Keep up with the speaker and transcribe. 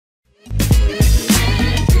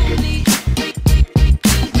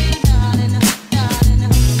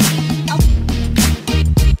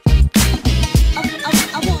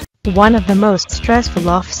One of the most stressful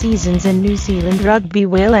off-seasons in New Zealand rugby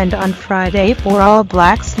will end on Friday for All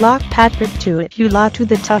Blacks lock Patrick Tuipulotu.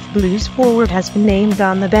 The tough Blues forward has been named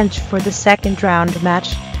on the bench for the second-round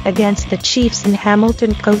match against the Chiefs in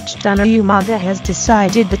Hamilton. Coach Tana Umaga has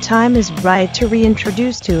decided the time is right to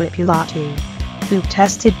reintroduce Tuipulotu, who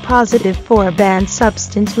tested positive for a banned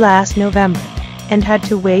substance last November and had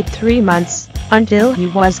to wait 3 months until he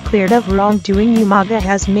was cleared of wrongdoing. Umaga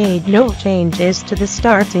has made no changes to the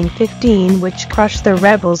starting 15, which crushed the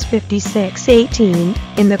Rebels 56-18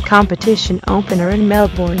 in the competition opener in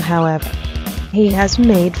Melbourne. However, he has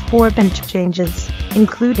made 4 bench changes,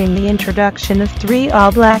 including the introduction of 3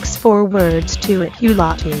 All Blacks forwards: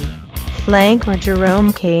 Tuipulotu, flanker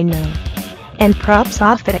Jerome Kano, and props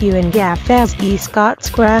off Ewan Gaffaz, Scott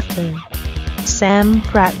Scrafton, Sam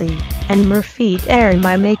Prattley, and Murphy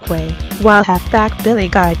Make-way, while halfback Billy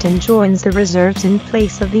Guyton joins the reserves in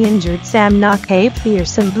place of the injured Sam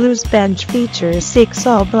Fearsome. Blues bench features 6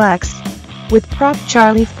 All Blacks, with prop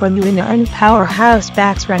Charlie Faumuina and powerhouse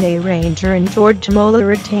backs Rene Ranger and George Mola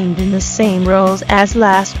retained in the same roles as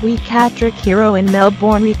last week. Patrick Hero in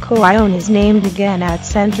Melbourne. Rico Ione is named again at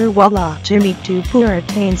centre, while Jimmy Tupou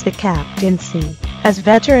retains the captaincy as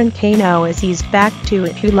veteran Kano is eased back.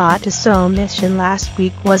 Tuipulotu's omission last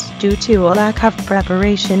week was due to a lack of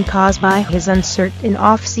preparation caused by his uncertain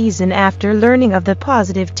off-season after learning of the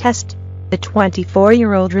positive test. The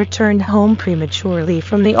 24-year-old returned home prematurely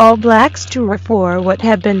from the All Blacks tour for what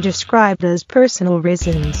have been described as personal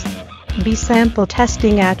reasons. B-sample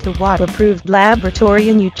testing at the WADA-approved laboratory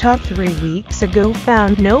in Utah 3 weeks ago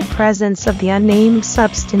found no presence of the unnamed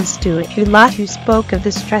substance. Tuipulotu spoke of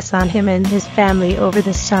the stress on him and his family over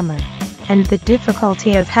the summer, and the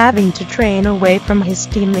difficulty of having to train away from his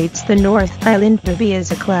teammates. The North Island Derby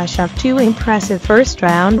is a clash of 2 impressive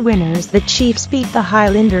first-round winners. The Chiefs beat the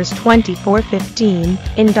Highlanders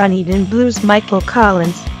 24-15 in Dunedin. Blues Michael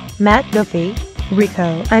Collins, Matt Duffy,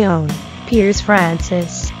 Rico Ione, Piers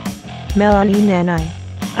Francis, Melanie Nenai,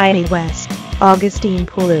 Ione West, Augustine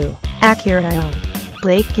Pulu, Akira Ione,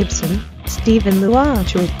 Blake Gibson, Stephen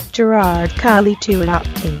Luanchu, Gerard Kali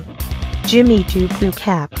Tuipulotu, Jimmy Tupou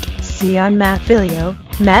capped, Sion Mathilio,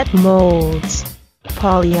 Matt Moulds,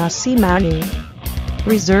 Pauliasi Manu.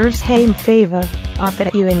 Reserves Haim Fava,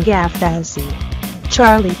 Offet Ewan Gaffaz,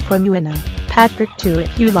 Charlie Faumuina, Patrick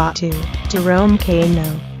Tuipulotu, Jerome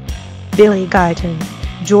Kano, Billy Guyton,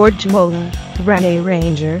 George Mola, Rene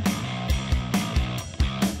Ranger,